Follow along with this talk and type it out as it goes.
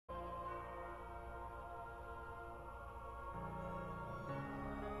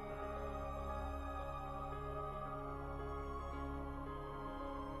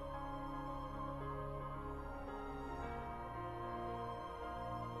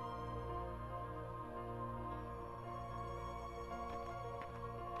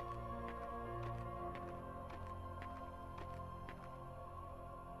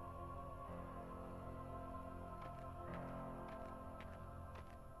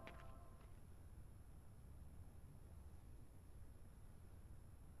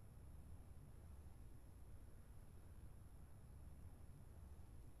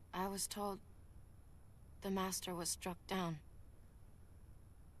I was told the Master was struck down.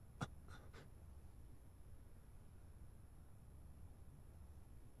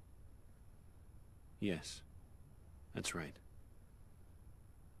 Yes, that's right.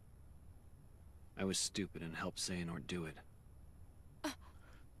 I was stupid and helped Xehanort do it.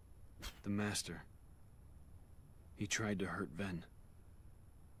 The Master. He tried to hurt Ven.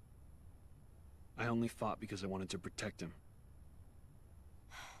 I only fought because I wanted to protect him.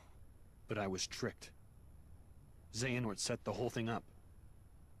 But I was tricked. Xehanort set the whole thing up.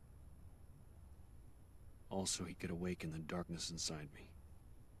 Also, he could awaken the darkness inside me.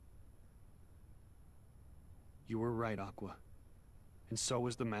 You were right, Aqua. And so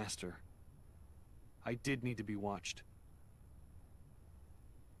was the Master. I did need to be watched.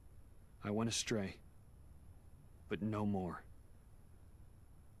 I went astray. But no more.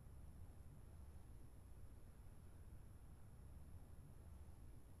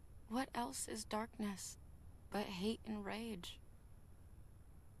 What else is darkness but hate and rage?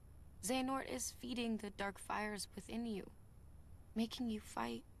 Xehanort is feeding the dark fires within you, making you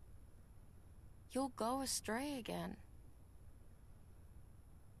fight. You'll go astray again.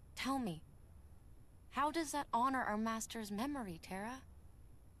 Tell me, how does that honor our Master's memory, Terra?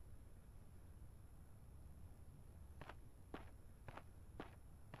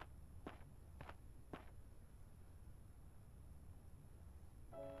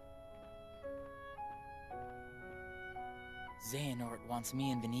 Xehanort wants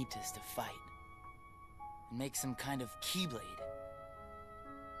me and Vanitas to fight. And make some kind of Keyblade.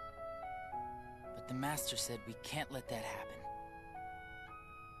 But the Master said we can't let that happen.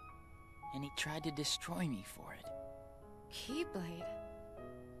 And he tried to destroy me for it. Keyblade?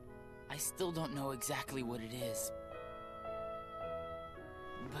 I still don't know exactly what it is.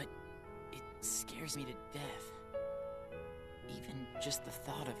 But it scares me to death. Even just the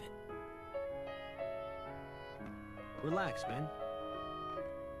thought of it. Relax, Ben.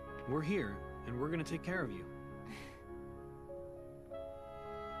 We're here, and we're gonna take care of you.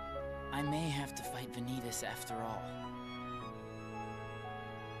 I may have to fight Vanitas after all.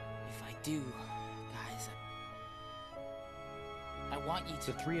 If I do, guys, I want you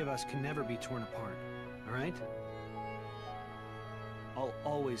to... The three of us can never be torn apart, all right? I'll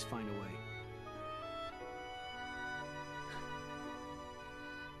always find a way.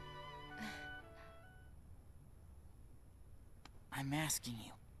 I'm asking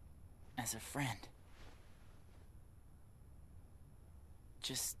you, as a friend.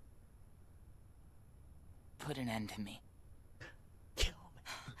 Just... put an end to me. Kill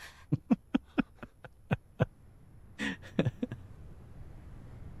me.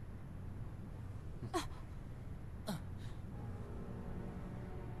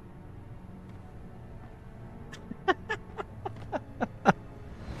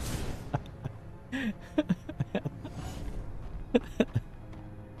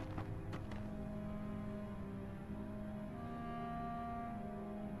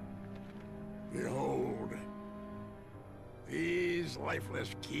 Behold, these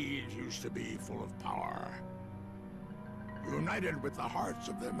lifeless keys used to be full of power, united with the hearts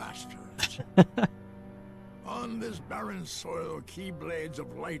of their masters. On this barren soil, keyblades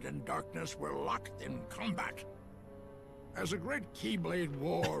of light and darkness were locked in combat. As a great keyblade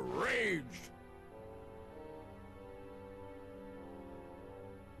war raged,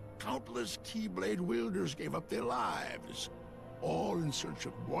 countless keyblade wielders gave up their lives, all in search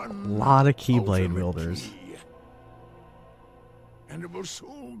of one lot of Keyblade ultimate wielders. key. And it will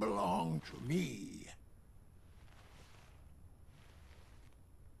soon belong to me.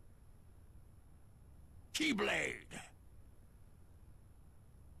 Keyblade!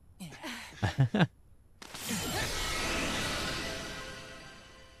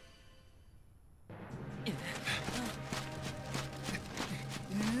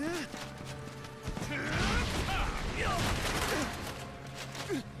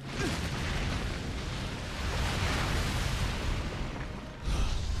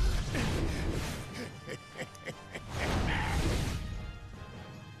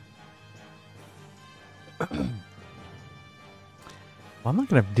 Well, I'm not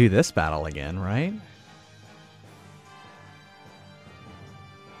gonna do this battle again, right?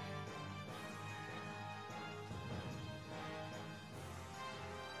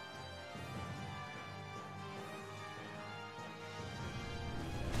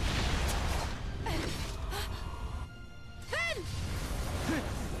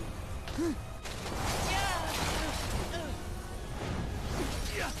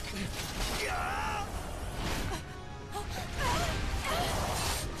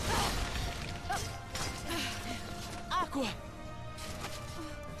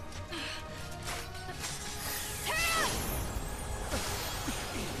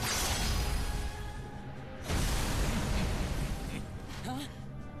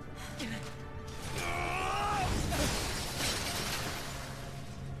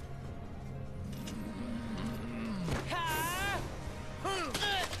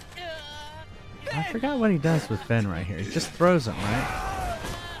 I forgot what he does with Ben right here. He just throws him, right?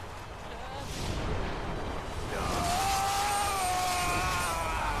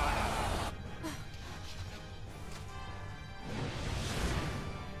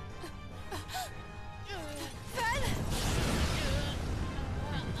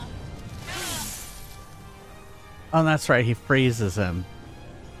 Oh, that's right. He freezes him.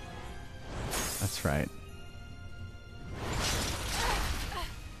 That's right.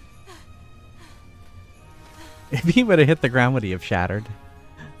 If he would have hit the ground, would he have shattered?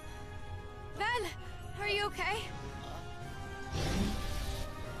 Ben, are you okay?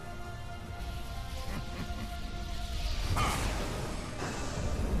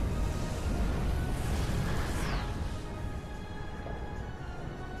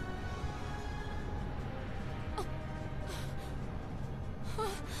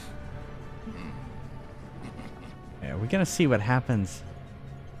 Yeah, we're gonna see what happens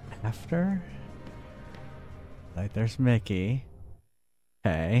after. Like, there's Mickey.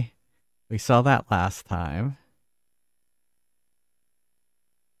 Okay. We saw that last time.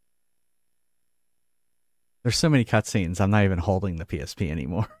 There's so many cutscenes, I'm not even holding the PSP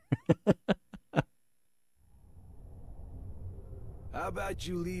anymore. How about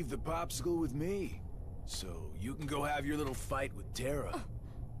you leave the popsicle with me? So you can go have your little fight with Terra.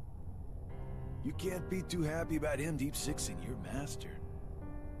 You can't be too happy about him deep sixing your master.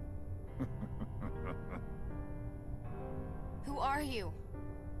 Who are you?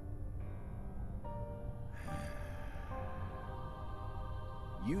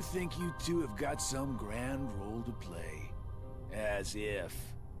 You think you two have got some grand role to play. As if.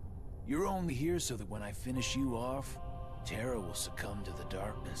 You're only here so that when I finish you off, Terra will succumb to the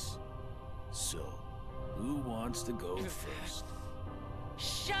darkness. So, who wants to go first?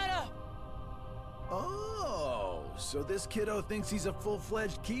 Shut up! Oh, so this kiddo thinks he's a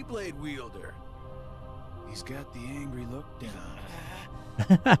full-fledged Keyblade wielder. He's got the angry look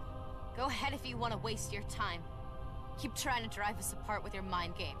down. Go ahead if you want to waste your time. Keep trying to drive us apart with your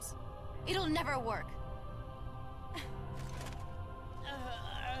mind games. It'll never work.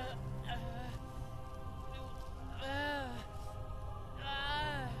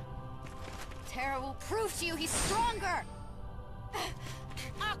 Terra will prove to you he's stronger!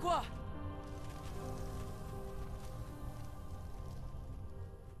 Aqua!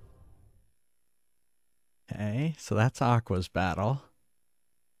 Okay, so that's Aqua's battle.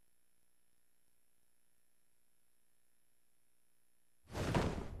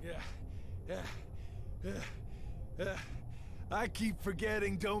 I keep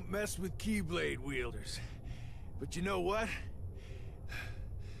forgetting don't mess with Keyblade wielders. But you know what?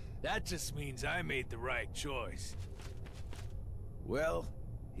 That just means I made the right choice. Well,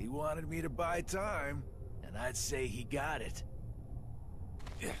 he wanted me to buy time, and I'd say he got it.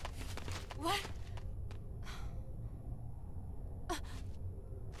 What?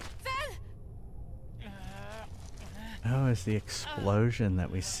 Ben! Oh, is the explosion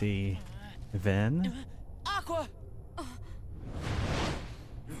that we see Ven? Aqua!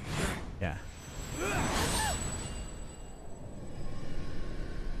 Yeah.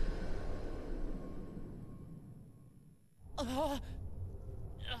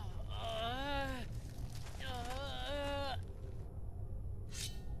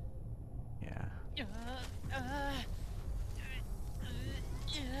 Yeah.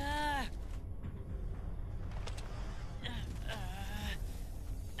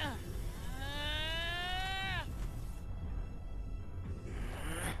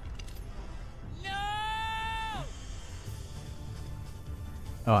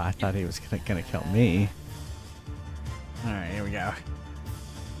 Oh, I thought he was gonna kill me. All right, here we go.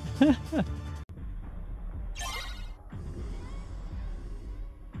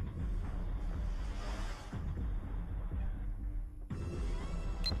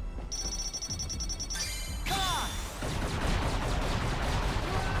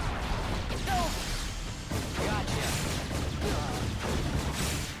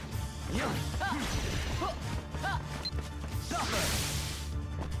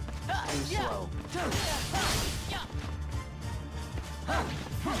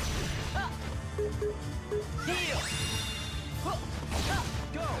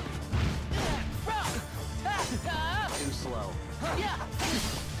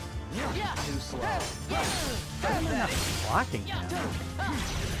 Blocking him.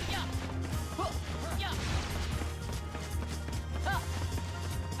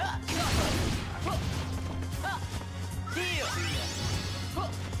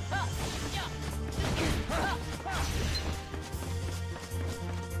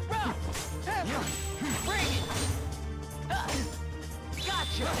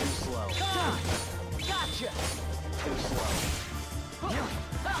 slow. Gotcha. Too slow.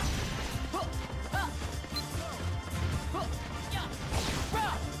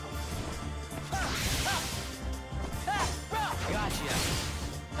 Gotcha.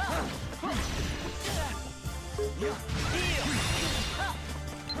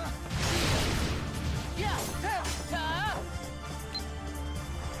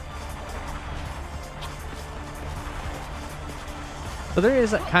 So there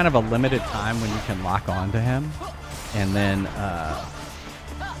is kind of a limited time when you can lock on to him, and then you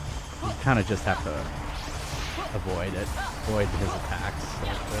kind of just have to avoid his attacks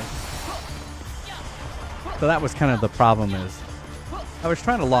like this. So that was kind of the problem, is I was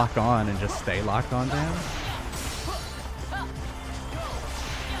trying to lock on and just stay locked on to him.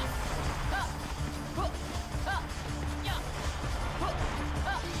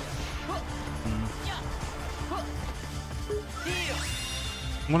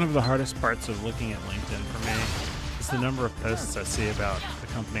 One of the hardest parts of looking at LinkedIn for me is the number of posts I see about the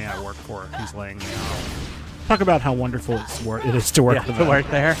company I work for who's laying me off. Talk about how wonderful it is to work for them. To work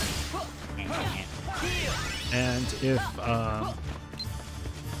there. And if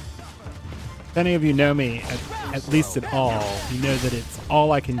any of you know me, at least at all, you know that it's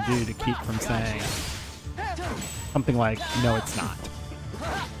all I can do to keep from saying something like, no, it's not.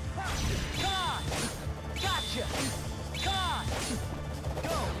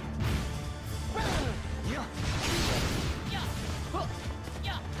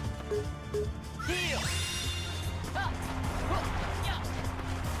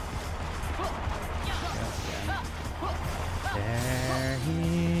 There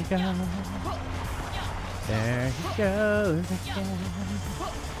he goes. There he goes again.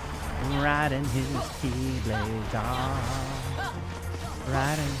 Riding his keyblades off.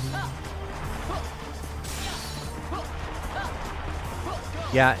 Riding his...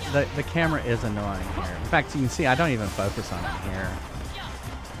 Yeah, the camera is annoying here. In fact, you can see I don't even focus on it here.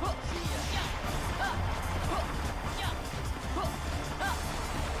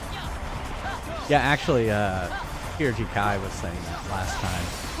 Yeah, actually, Kirji Kai was saying that last time.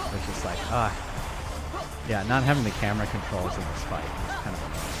 It was just like, yeah, not having the camera controls in this fight is kind of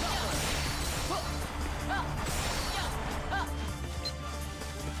annoying.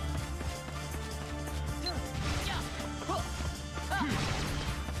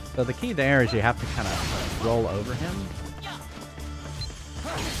 So the key there is you have to kind of roll over him.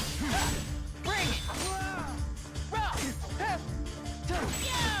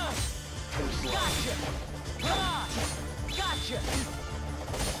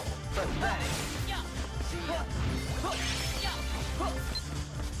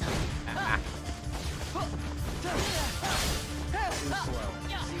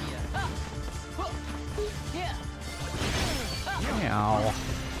 Ow.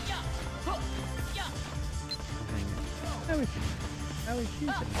 How is she using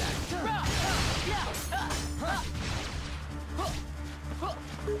that?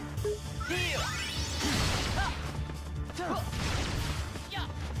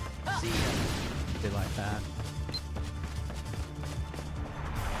 Be like that.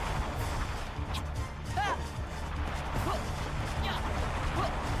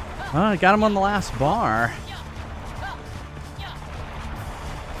 Well, I got him on the last bar.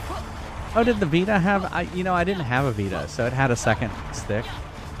 Oh, did the Vita have... I didn't have a Vita, so it had a second stick.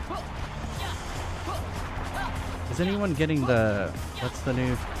 Is anyone getting the... What's the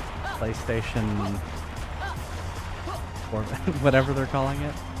new PlayStation... or whatever they're calling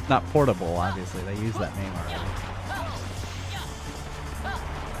it? Not portable, obviously. They use that name already.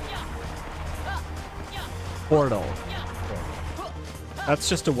 Portal. That's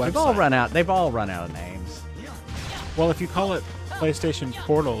just a website. They've all run out of names. Well, if you call it PlayStation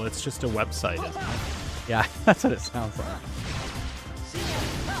Portal, it's just a website, isn't it? Yeah, that's what it sounds like.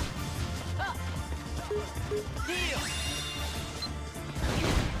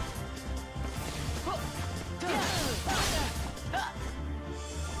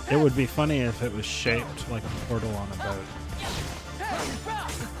 It would be funny if it was shaped like a portal on a boat.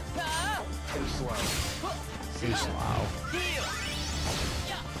 Too slow. Too slow.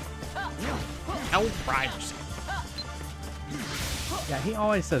 No privacy. Yeah, he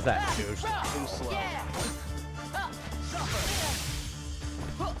always says that. Too slow.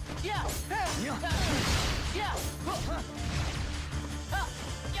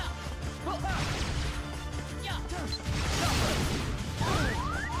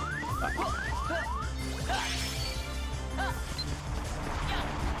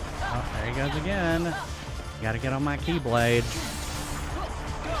 Oh, there he goes again. Gotta get on my keyblade.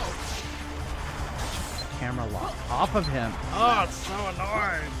 Camera hammerlock off of him. Oh, it's so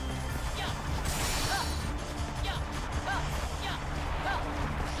annoying.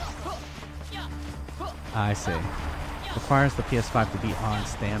 I see. Requires the PS5 to be on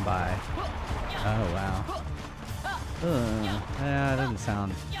standby. Oh, wow. Ugh. Yeah, it doesn't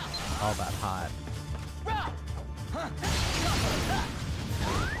sound all that hot.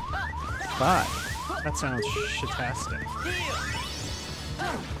 But That sounds shitastic.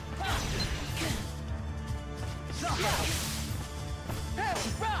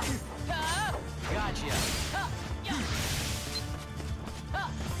 Gotcha.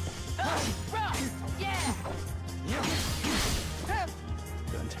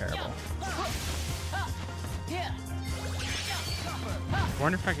 doing terrible. I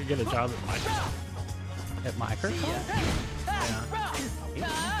wonder if I could get a job at Microsoft. At Microsoft?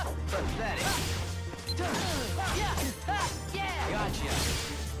 Yeah. Pathetic. Gotcha.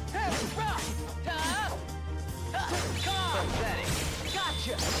 Pathetic.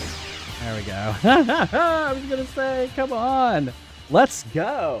 Gotcha. There we go. I was gonna say, come on, let's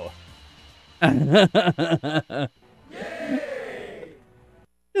go.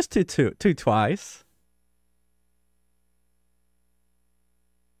 Just two twice.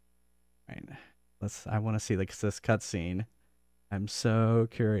 Right. I want to see this cutscene. I'm so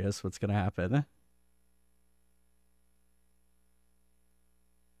curious what's gonna happen.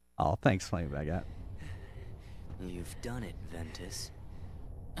 Oh, thanks, Flame Baguette. You've done it, Ventus.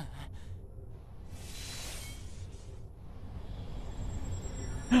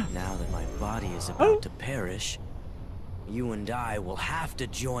 Now that my body is about to perish, you and I will have to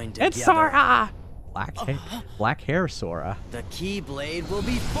join together. It's Sora! Black hair Sora. The Keyblade will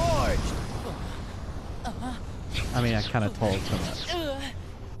be forged! I mean, I kind of told him that.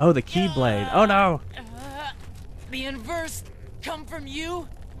 Oh, the Keyblade. Oh, no! The inverse come from you?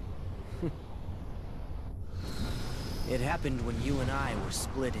 It happened when you and I were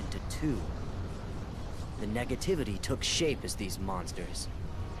split into two. The negativity took shape as these monsters.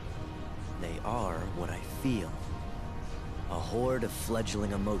 They are what I feel. A horde of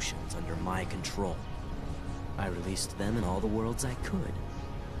fledgling emotions under my control. I released them in all the worlds I could.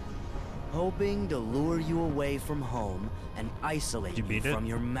 Hoping to lure you away from home and isolate you from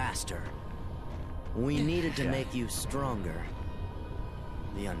your master. We needed to make you stronger.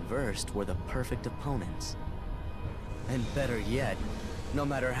 The Unversed were the perfect opponents. And better yet, no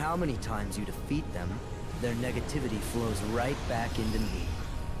matter how many times you defeat them, their negativity flows right back into me.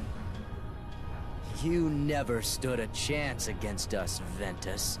 You never stood a chance against us,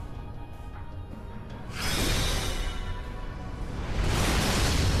 Ventus.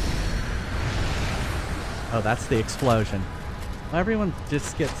 Oh, that's the explosion. Everyone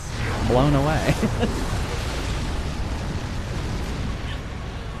just gets blown away.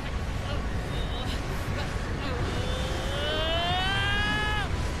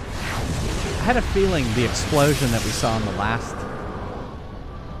 I had a feeling the explosion that we saw in the last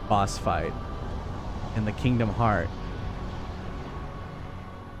boss fight in the Kingdom Heart.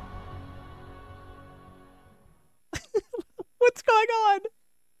 What's going on?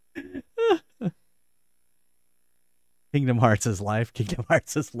 Kingdom Hearts is life. Kingdom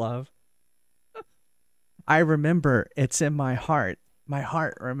Hearts is love. I remember. It's in my heart. My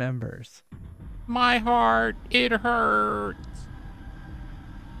heart remembers. My heart, it hurts.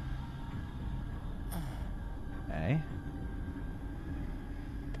 Okay.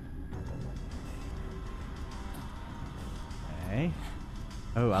 Okay.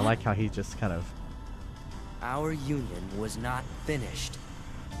 Oh, I like how he just kind of... Our union was not finished.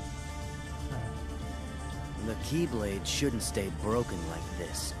 The Keyblade shouldn't stay broken like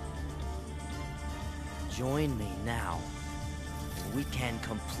this. Join me now. We can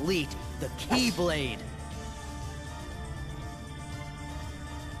complete the Keyblade!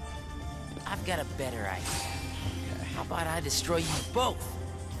 I've got a better idea. Okay. How about I destroy you both?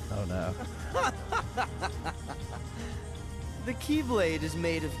 Oh no. The Keyblade is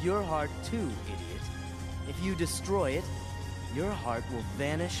made of your heart too, idiot. If you destroy it, your heart will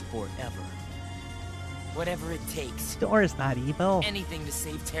vanish forever. Whatever it takes. Dora's not evil. Anything to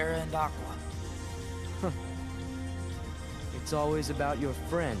save Terra and Aqua. It's always about your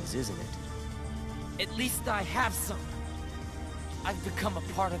friends, isn't it? At least I have some. I've become a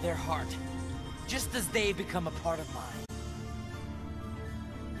part of their heart, just as they become a part of mine.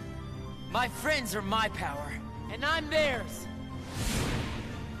 My friends are my power, and I'm theirs.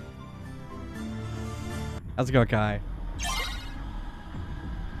 How's it going, Kai?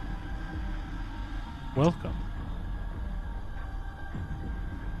 Welcome.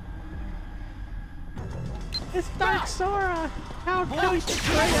 It's Dark Sora! How can he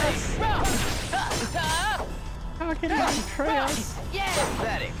betray us? How can he betray us?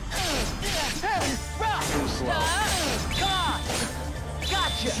 Pathetic. Too slow.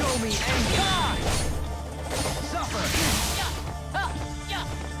 Gotcha! Show me anger! Suffer!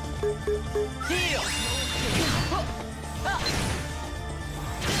 Heal!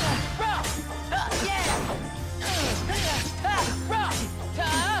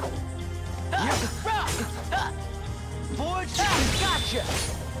 Forge! Gotcha!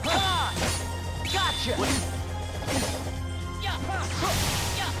 Gotcha!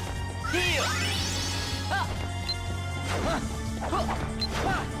 Heal!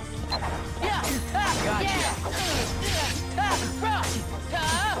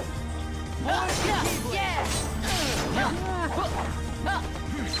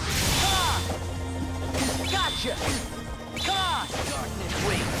 Gotcha! Darkness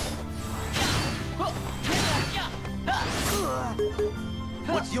wings!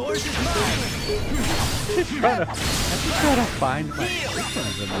 What's yours is mine! I'm just trying to find my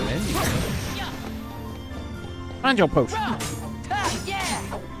items in the menu. Find your potion. Too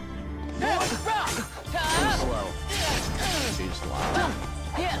slow. Too slow.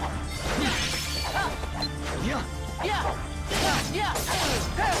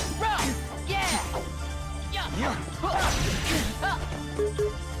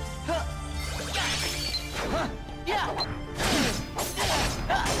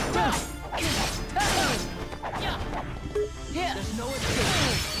 There's no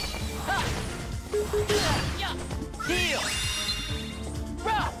escape. Heal.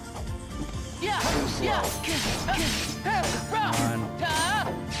 Too slow. Come on.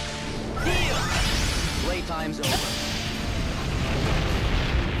 Heal. Playtime's over.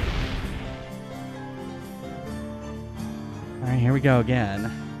 Alright, here we go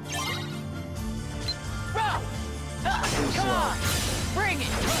again. Too slow. Bring it.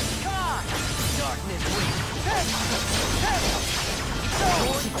 Darkness wings.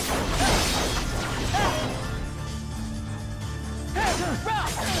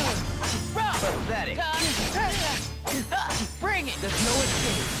 Pathetic. Bring it. There's no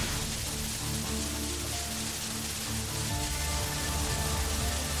escape.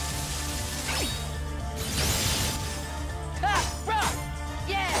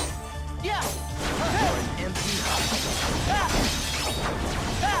 Empty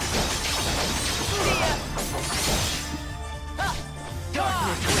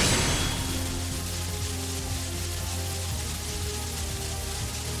Darkness wings.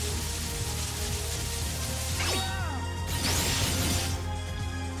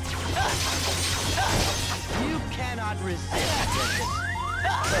 You cannot resist.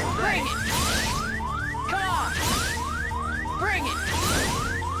 Bring it. Come on. Bring it.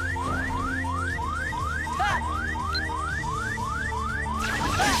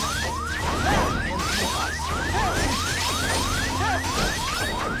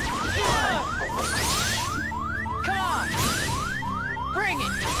 Come on! Bring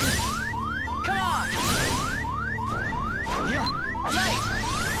it! Come on! Light!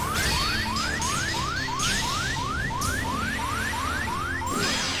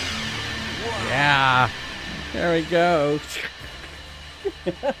 Yeah. There we go.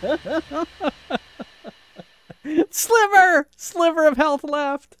 Sliver of health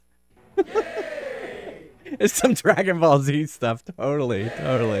left. It's some Dragon Ball Z stuff. Totally.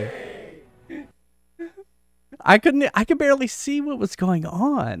 I could barely see what was going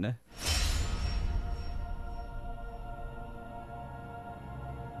on.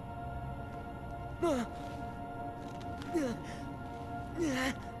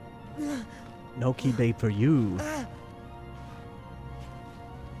 No keyblade for you.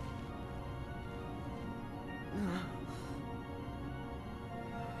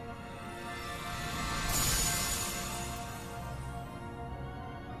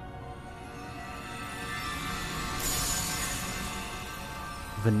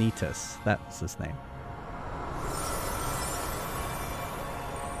 Vanitas, that's his name.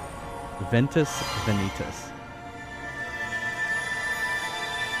 Vanitas.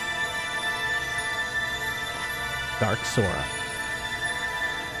 Dark Sora.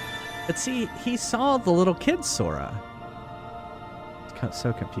 But see, he saw the little kid Sora. It's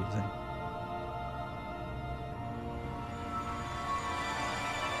so confusing.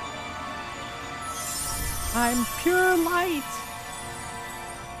 I'm pure light.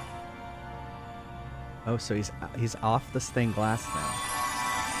 Oh, so he's off the stained glass now.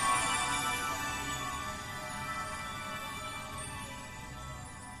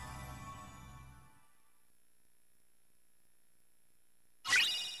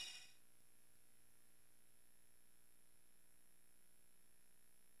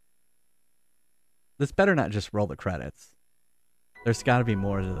 This better not just roll the credits. There's got to be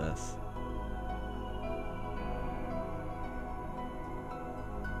more to this.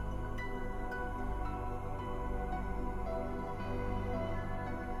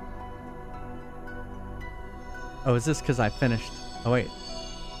 Oh, is this because I finished? Oh, wait.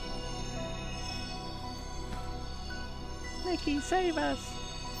 Mickey, save us!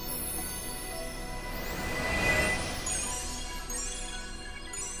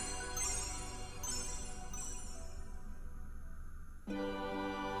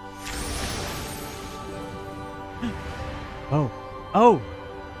 Oh. Oh!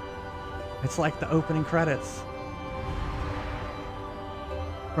 It's like the opening credits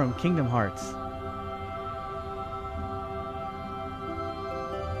from Kingdom Hearts.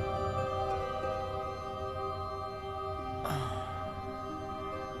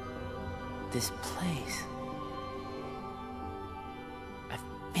 This place. I've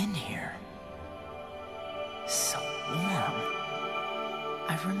been here. So warm.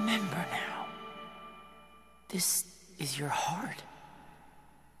 I remember now. This is your heart.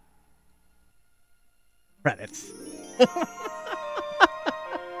 Credits.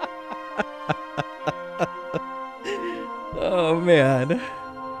 Oh man,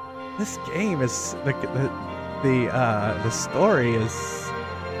 this game is the story is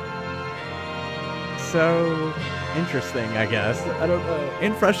so interesting. I guess I don't know,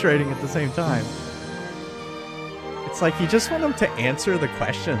 and frustrating at the same time. It's like you just want them to answer the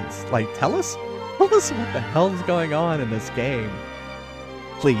questions. Like, tell us what the hell's going on in this game,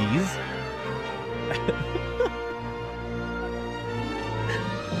 please.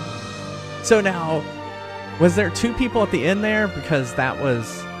 So now, was there 2 people at the end there? Because that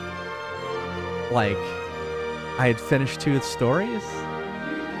was, like, I had finished 2 stories?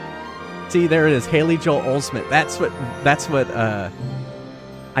 See, there it is, Haley Joel Osment. That's what,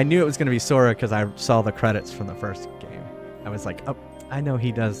 I knew it was going to be Sora because I saw the credits from the first game. I was like, oh, I know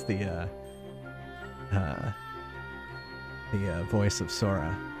he does the voice of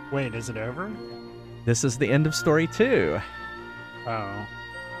Sora. Wait, is it over? This is the end of story 2. Oh.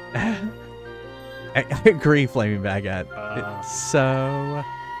 I agree, Flaming Baguette. So,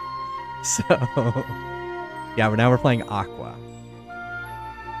 yeah. Now we're playing Aqua.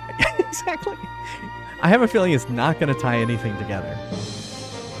 Exactly. I have a feeling it's not going to tie anything together.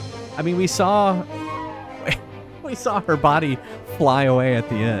 I mean, we saw her body fly away at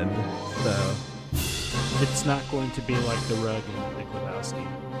the end. So It's not going to be like the rug in The Big Lebowski.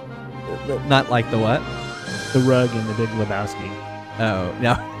 not like the what? The rug in The Big Lebowski. Oh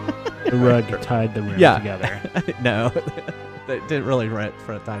no. The rug tied the room together. No, they didn't really tie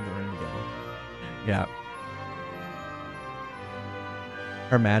the room together. Yeah.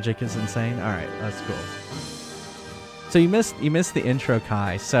 Her magic is insane. All right, that's cool. So you missed the intro,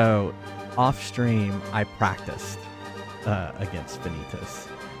 Kai. So off stream, I practiced against Vanitas,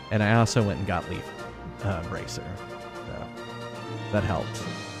 and I also went and got Leaf Bracer. So that helped.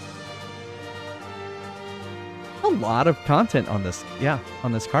 A lot of content on this,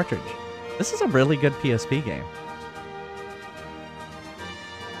 on this cartridge. This is a really good PSP game.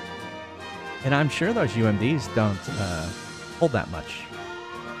 And I'm sure those UMDs don't hold that much.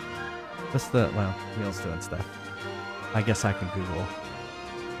 What's the, well, Neil's doing stuff. I guess I can Google.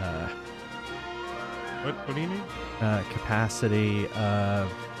 What do you mean? Capacity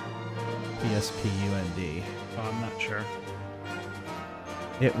of PSP UMD. Oh, I'm not sure.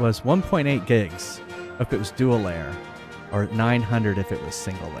 It was 1.8 gigs if it was dual layer, or 900 if it was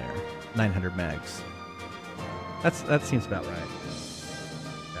single layer. 900 megs. That seems about right.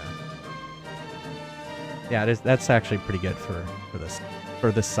 Yeah, it is. That's actually pretty good for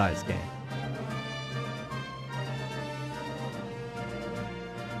this size game.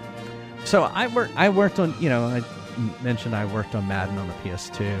 So I worked on, I mentioned I worked on Madden on the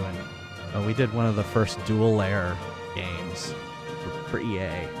PS2, and we did one of the first dual layer games for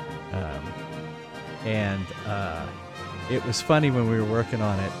EA, and it was funny when we were working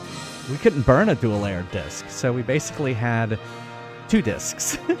on it. We couldn't burn a dual layer disc, so we basically had 2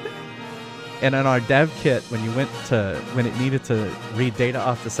 discs. And in our dev kit, when it needed to read data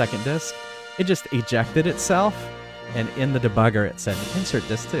off the second disk, it just ejected itself, and in the debugger it said, insert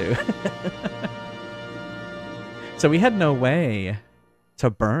disk 2. So we had no way to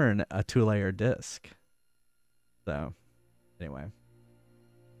burn a 2-layer disk. So, anyway.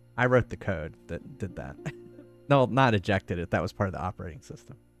 I wrote the code that did that. No, not ejected it. That was part of the operating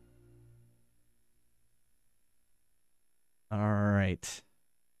system. All right.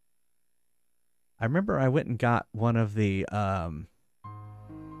 I remember I went and got one of the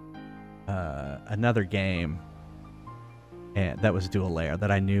another game, and that was dual layer,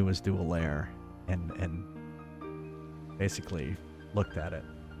 that I knew was dual layer, and basically looked at it.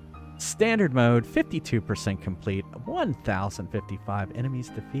 Standard mode, 52% complete, 1,055 enemies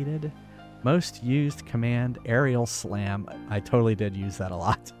defeated. Most used command, aerial slam. I totally did use that a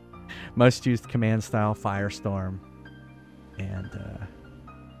lot. Most used command style, firestorm. And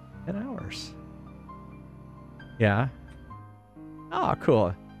 10 hours. Yeah. Oh,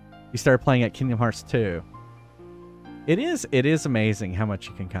 cool. You started playing at Kingdom Hearts 2. It is amazing how much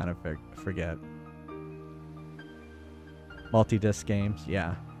you can kind of forget. Multi-disc games,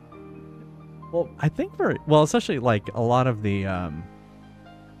 yeah. Well, I think especially like a lot of the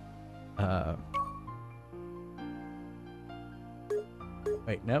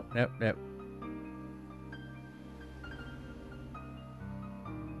wait, nope.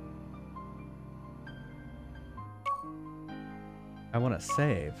 I want to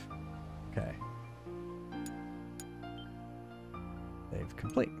save. Okay. Save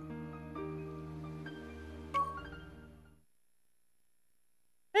complete.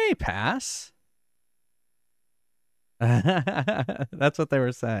 Hey, pass. That's what they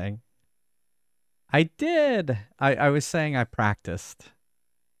were saying. I did. I was saying I practiced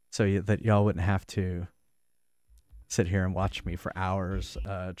so that y'all wouldn't have to sit here and watch me for hours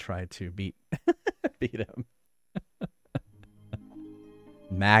try to beat him.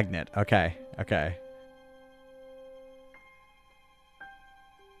 Magnet. Okay.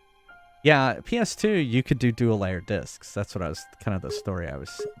 Yeah, PS2, you could do dual layer discs. That's what I was kind of the story I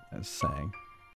was saying.